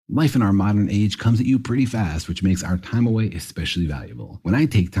Life in our modern age comes at you pretty fast, which makes our time away especially valuable. When I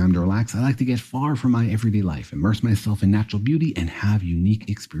take time to relax, I like to get far from my everyday life, immerse myself in natural beauty, and have unique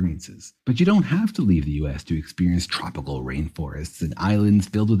experiences. But you don't have to leave the U.S. to experience tropical rainforests and islands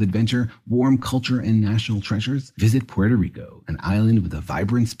filled with adventure, warm culture, and national treasures. Visit Puerto Rico, an island with a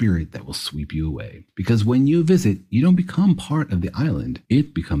vibrant spirit that will sweep you away. Because when you visit, you don't become part of the island,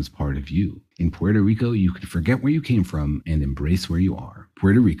 it becomes part of you. In Puerto Rico, you can forget where you came from and embrace where you are.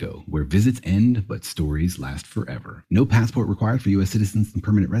 Puerto Rico, where visits end, but stories last forever. No passport required for U.S. citizens and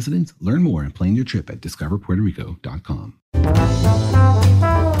permanent residents. Learn more and plan your trip at discoverpuertorico.com.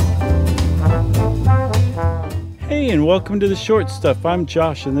 Hey, and welcome to The Short Stuff. I'm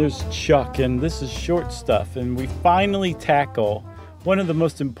Josh, and there's Chuck, and this is Short Stuff. And we finally tackle one of the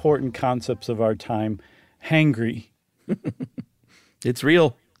most important concepts of our time, hangry. It's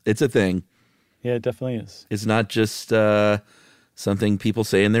real. It's a thing. Yeah, it definitely is. It's not just something people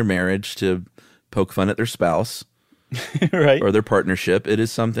say in their marriage to poke fun at their spouse right, or their partnership. It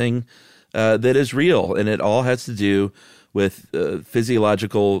is something that is real, and it all has to do with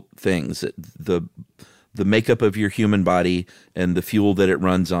physiological things, the makeup of your human body and the fuel that it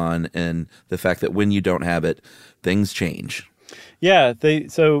runs on, and the fact that when you don't have it, things change. Yeah,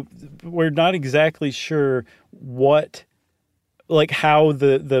 so we're not exactly sure how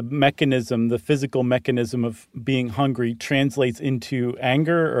the mechanism, the physical mechanism of being hungry translates into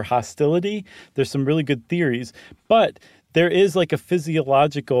anger or hostility. There's some really good theories, but there is like a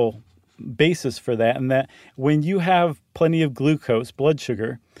physiological basis for that, and that when you have plenty of glucose, blood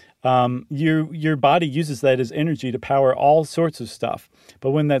sugar, your body uses that as energy to power all sorts of stuff.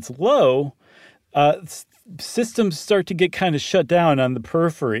 But when that's low, systems start to get kind of shut down on the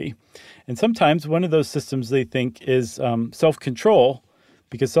periphery. And sometimes one of those systems they think is self-control,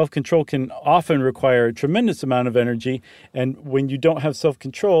 because self-control can often require a tremendous amount of energy. And when you don't have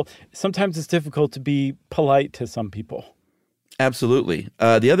self-control, sometimes it's difficult to be polite to some people. Absolutely.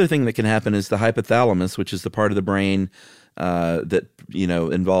 The other thing that can happen is the hypothalamus, which is the part of the brain that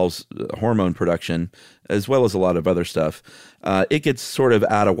involves hormone production, as well as a lot of other stuff. It gets sort of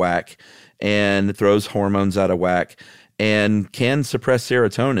out of whack and throws hormones out of whack, and can suppress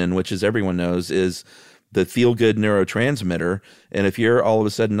serotonin, which, as everyone knows, is the feel-good neurotransmitter. And if you're all of a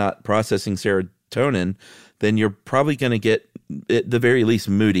sudden not processing serotonin, then you're probably going to get, at the very least,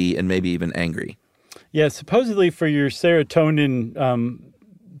 moody and maybe even angry. Yeah, supposedly for your serotonin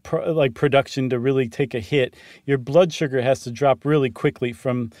production to really take a hit, your blood sugar has to drop really quickly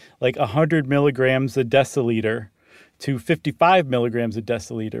from like 100 milligrams a deciliter to 55 milligrams a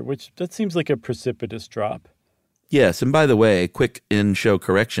deciliter, which that seems like a precipitous drop. Yes, and by the way, quick in-show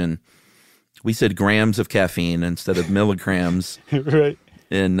correction, we said grams of caffeine instead of milligrams. Right.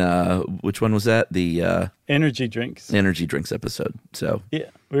 In, which one was that? The energy drinks. Energy drinks episode. So yeah,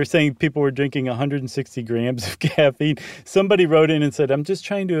 we were saying people were drinking 160 grams of caffeine. Somebody wrote in and said, I'm just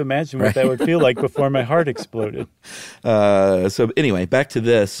trying to imagine what that would feel like before my heart exploded. So anyway, back to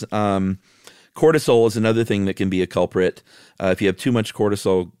this. Cortisol is another thing that can be a culprit. If you have too much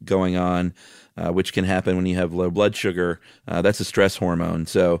cortisol going on, which can happen when you have low blood sugar, that's a stress hormone.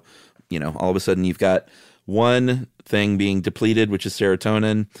 So, all of a sudden you've got one thing being depleted, which is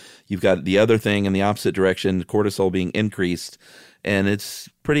serotonin. You've got the other thing in the opposite direction, cortisol being increased, and it's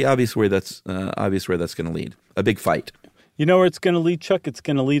pretty obvious where that's going to lead. A big fight. You know where it's going to lead, Chuck? It's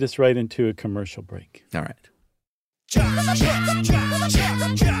going to lead us right into a commercial break. All right.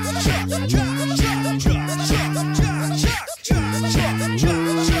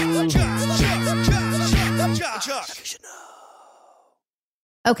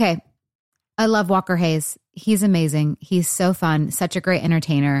 Okay. I love Walker Hayes. He's amazing. He's so fun, such a great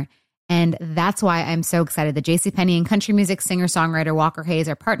entertainer. And that's why I'm so excited that JCPenney and country music singer-songwriter Walker Hayes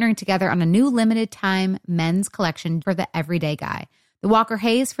are partnering together on a new limited-time men's collection for the everyday guy. The Walker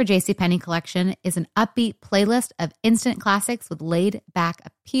Hayes for JCPenney collection is an upbeat playlist of instant classics with laid-back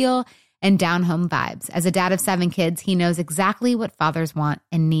appeal and down-home vibes. As a dad of 7 kids, he knows exactly what fathers want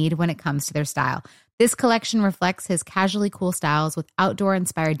and need when it comes to their style. This collection reflects his casually cool styles with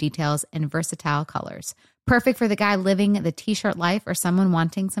outdoor-inspired details and versatile colors. Perfect for the guy living the t-shirt life or someone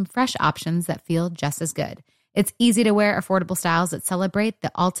wanting some fresh options that feel just as good. It's easy to wear, affordable styles that celebrate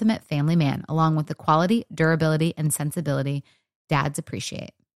the ultimate family man, along with the quality, durability, and sensibility dads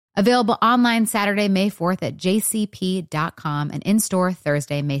appreciate. Available online Saturday, May 4th at jcp.com and in-store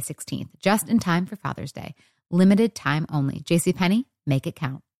Thursday, May 16th, just in time for Father's Day. Limited time only. JCPenney, make it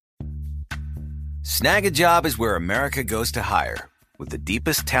count. Snag a Job is where America goes to hire, with the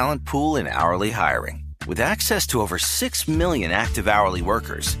deepest talent pool in hourly hiring. With access to over 6 million active hourly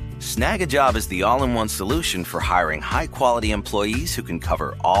workers, Snag a Job is the all-in-one solution for hiring high-quality employees who can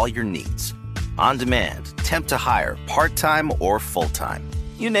cover all your needs. On demand, temp to hire, part-time or full-time.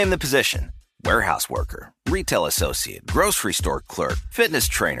 You name the position. Warehouse worker, retail associate, grocery store clerk, fitness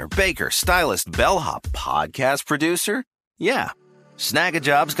trainer, baker, stylist, bellhop, podcast producer. Yeah, Snag a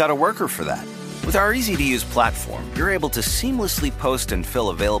Job's got a worker for that. With our easy-to-use platform, you're able to seamlessly post and fill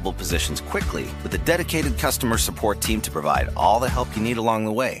available positions quickly with a dedicated customer support team to provide all the help you need along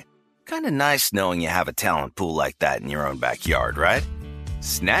the way. Kind of nice knowing you have a talent pool like that in your own backyard, right?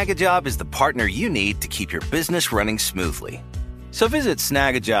 Snag a Job is the partner you need to keep your business running smoothly. So visit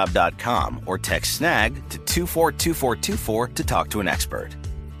snagajob.com or text snag to 242424 to talk to an expert.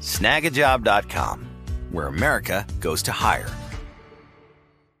 Snagajob.com, where America goes to hire.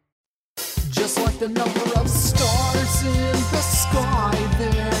 Just like the number of stars in the sky,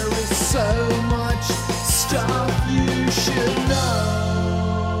 there is so much stuff you should know.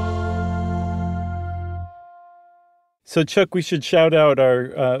 So, Chuck, we should shout out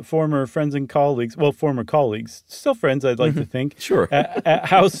our former friends and colleagues. Well, former colleagues, still friends, I'd like to think. Sure. At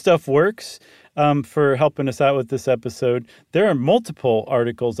How Stuff Works for helping us out with this episode. There are multiple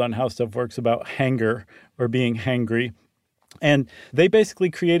articles on How Stuff Works about hanger or being hangry. And they basically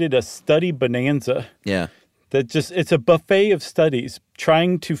created a study bonanza. Yeah. It's a buffet of studies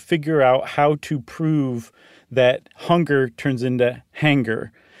trying to figure out how to prove that hunger turns into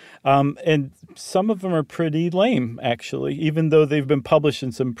hanger. And some of them are pretty lame, actually, even though they've been published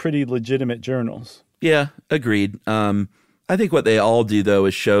in some pretty legitimate journals. Yeah, agreed. I think what they all do, though,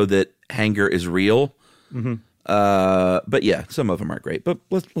 is show that hanger is real. Mm-hmm. But yeah, some of them aren't great. But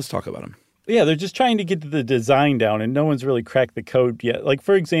let's talk about them. Yeah, they're just trying to get the design down, and no one's really cracked the code yet. Like,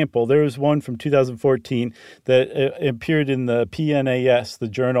 for example, there was one from 2014 that appeared in the PNAS, the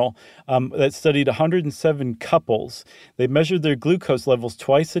journal, that studied 107 couples. They measured their glucose levels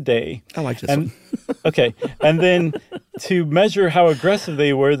twice a day. I like this one. Okay, and then to measure how aggressive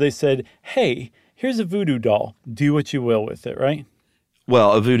they were, they said, hey, here's a voodoo doll. Do what you will with it, right?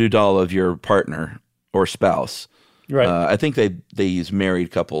 Well, a voodoo doll of your partner or spouse. Right. I think they use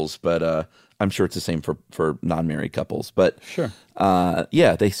married couples, but I'm sure it's the same for non-married couples. But sure.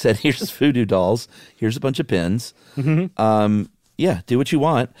 Yeah, they said, here's voodoo dolls. Here's a bunch of pins. Mm-hmm. Yeah, do what you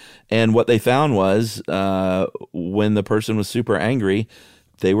want. And what they found was when the person was super angry,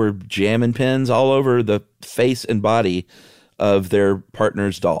 they were jamming pins all over the face and body of their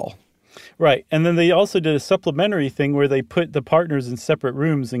partner's doll. Right. And then they also did a supplementary thing where they put the partners in separate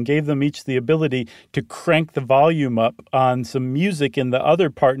rooms and gave them each the ability to crank the volume up on some music in the other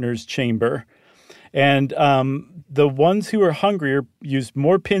partner's chamber. And the ones who were hungrier used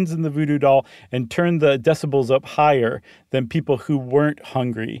more pins in the voodoo doll and turned the decibels up higher than people who weren't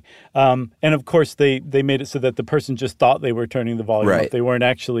hungry. And of course, they made it so that the person just thought they were turning the volume up. They weren't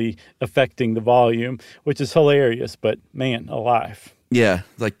actually affecting the volume, which is hilarious, but man, alive. Yeah,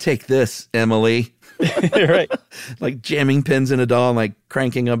 like, take this, Emily. Right. Like jamming pins in a doll and like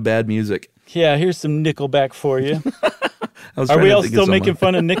cranking up bad music. Yeah, here's some Nickelback for you. Are we all still making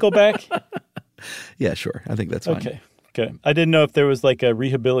fun of Nickelback? Yeah, sure. I think that's fine. Okay. I didn't know if there was like a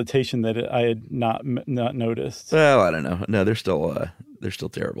rehabilitation that I had not noticed. Well, I don't know. No, they're still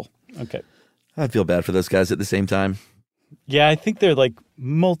terrible. Okay. I feel bad for those guys at the same time. Yeah, I think they're like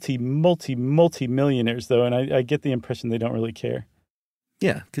multi-millionaires though, and I get the impression they don't really care.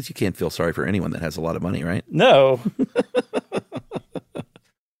 Yeah, because you can't feel sorry for anyone that has a lot of money, right? No.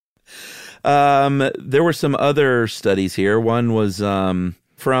 There were some other studies here. One was from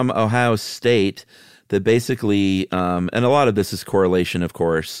Ohio State that basically, and a lot of this is correlation, of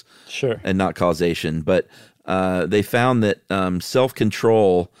course, sure, and not causation, but they found that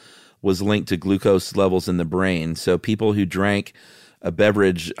self-control was linked to glucose levels in the brain. So people who drank a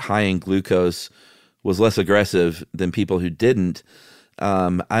beverage high in glucose was less aggressive than people who didn't.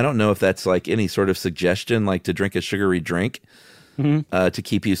 I don't know if that's like any sort of suggestion, like to drink a sugary drink to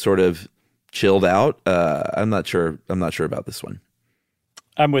keep you sort of chilled out. I'm not sure about this one.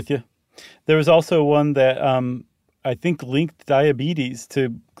 I'm with you. There was also one that I think linked diabetes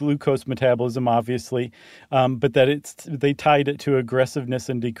to glucose metabolism, obviously, but that they tied it to aggressiveness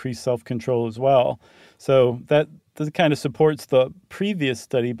and decreased self-control as well. So that kind of supports the previous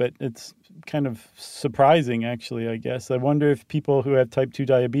study, but it's kind of surprising, actually, I guess. I wonder if people who have type 2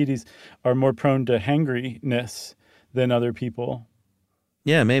 diabetes are more prone to hangriness than other people.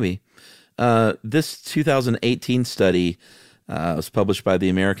 Yeah, maybe. This 2018 study was published by the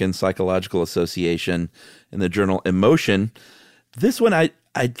American Psychological Association in the journal Emotion. This one I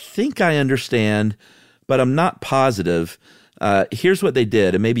think I understand, but I'm not positive. Here's what they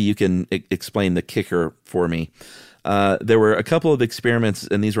did, and maybe you can explain the kicker for me. There were a couple of experiments,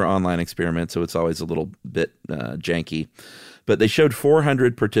 and these were online experiments, so it's always a little bit janky. But they showed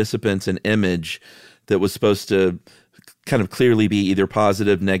 400 participants an image that was supposed to kind of clearly be either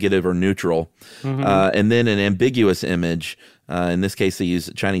positive, negative, or neutral. And then an ambiguous image. In this case, they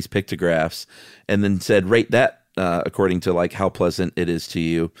used Chinese pictographs, and then said, rate that according to like how pleasant it is to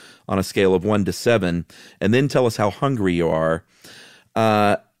you on a scale of 1 to 7, and then tell us how hungry you are.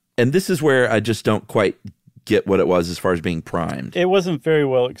 And this is where I just don't quite get what it was as far as being primed. It wasn't very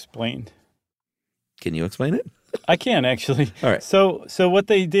well explained. Can you explain it? I can, actually. All right. So what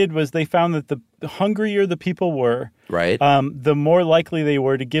they did was they found that the hungrier the people were, Right. the more likely they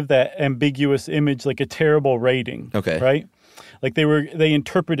were to give that ambiguous image like a terrible rating. Okay. Right? Like they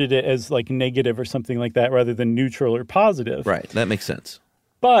interpreted it as like negative or something like that rather than neutral or positive. Right. That makes sense.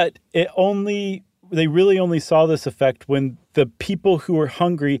 But they really only saw this effect when the people who were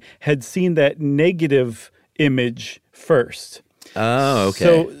hungry had seen that negative image first. Oh,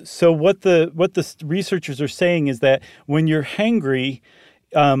 okay. So what the researchers are saying is that when you're hangry,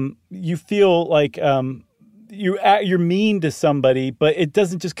 you feel like you're mean to somebody, but it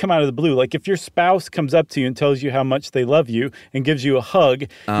doesn't just come out of the blue. Like if your spouse comes up to you and tells you how much they love you and gives you a hug,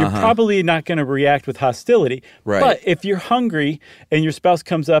 you're probably not going to react with hostility. Right. But if you're hungry and your spouse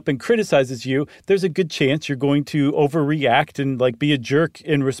comes up and criticizes you, there's a good chance you're going to overreact and like be a jerk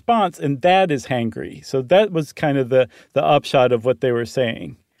in response, and that is hangry. So that was kind of the upshot of what they were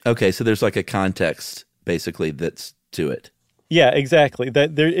saying. Okay, so there's like a context basically that's to it. Yeah, exactly.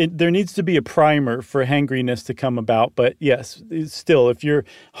 That there needs to be a primer for hangriness to come about. But yes, still, if you're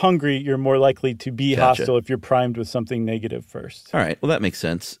hungry, you're more likely to be hostile if you're primed with something negative first. All right. Well, that makes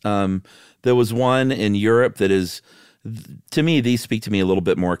sense. There was one in Europe that is, to me, these speak to me a little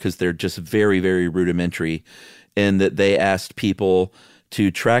bit more because they're just very, very rudimentary, in that they asked people to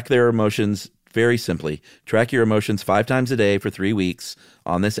track their emotions very simply. Track your emotions 5 times a day for 3 weeks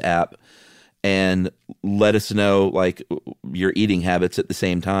on this app, and let us know like your eating habits at the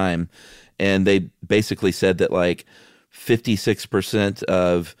same time. And they basically said that like 56%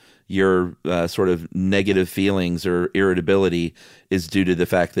 of your sort of negative feelings or irritability is due to the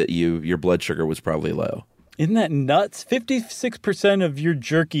fact that your blood sugar was probably low. Isn't that nuts? 56% of your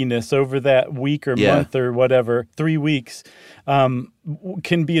jerkiness over that week or month or whatever, 3 weeks,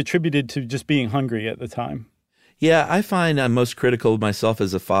 can be attributed to just being hungry at the time. Yeah, I find I'm most critical of myself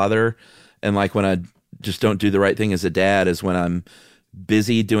as a father, and like when I just don't do the right thing as a dad is when I'm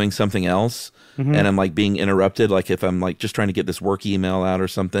busy doing something else and I'm like being interrupted. Like if I'm like just trying to get this work email out or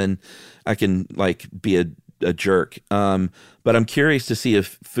something, I can like be a jerk. But I'm curious to see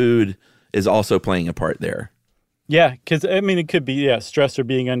if food is also playing a part there. Yeah, because I mean, it could be, stress or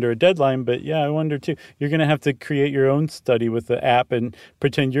being under a deadline. But yeah, I wonder too. You're going to have to create your own study with the app and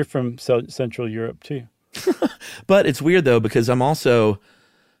pretend you're from Central Europe too. But it's weird though, because I'm also...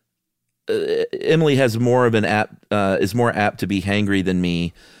 Emily has more of an app, is more apt to be hangry than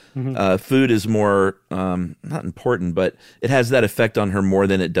me. Food is more, not important, but it has that effect on her more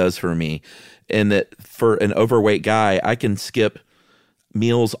than it does for me. And that for an overweight guy, I can skip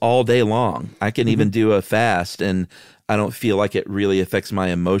meals all day long. I can even do a fast, and I don't feel like it really affects my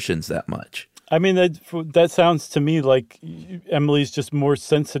emotions that much. I mean, that sounds to me like Emily's just more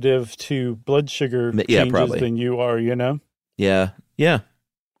sensitive to blood sugar changes than you are, you know? Yeah.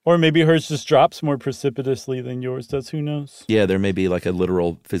 Or maybe hers just drops more precipitously than yours does. Who knows? Yeah, there may be like a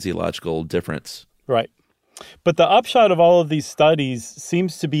literal physiological difference. Right. But the upshot of all of these studies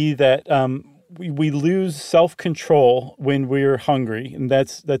seems to be that we lose self-control when we're hungry, and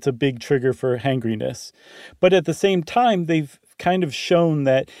that's a big trigger for hangriness. But at the same time, they've kind of shown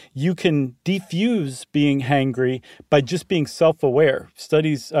that you can defuse being hangry by just being self-aware.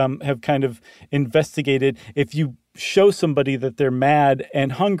 Studies have kind of investigated if you show somebody that they're mad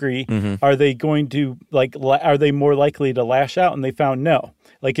and hungry, are they going to are they more likely to lash out? And they found no.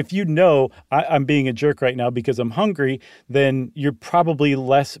 Like if you know I'm being a jerk right now because I'm hungry, then you're probably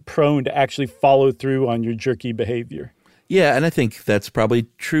less prone to actually follow through on your jerky behavior. Yeah, and I think that's probably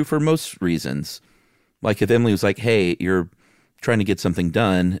true for most reasons. Like if Emily was like, hey, you're trying to get something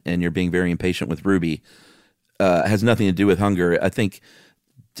done and you're being very impatient with Ruby, has nothing to do with hunger. I think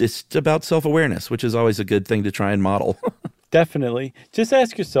it's about self-awareness, which is always a good thing to try and model. Definitely. Just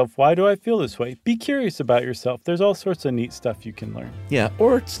ask yourself, why do I feel this way? Be curious about yourself. There's all sorts of neat stuff you can learn. Yeah,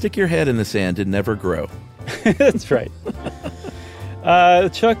 or stick your head in the sand and never grow. That's right.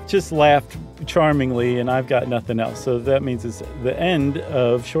 Chuck just laughed charmingly, and I've got nothing else. So that means it's the end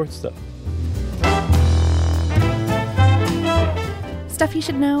of Short Stuff. Stuff You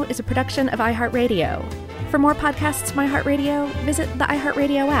Should Know is a production of iHeartRadio. For more podcasts from iHeartRadio, visit the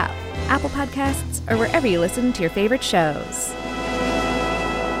iHeartRadio app, Apple Podcasts, or wherever you listen to your favorite shows.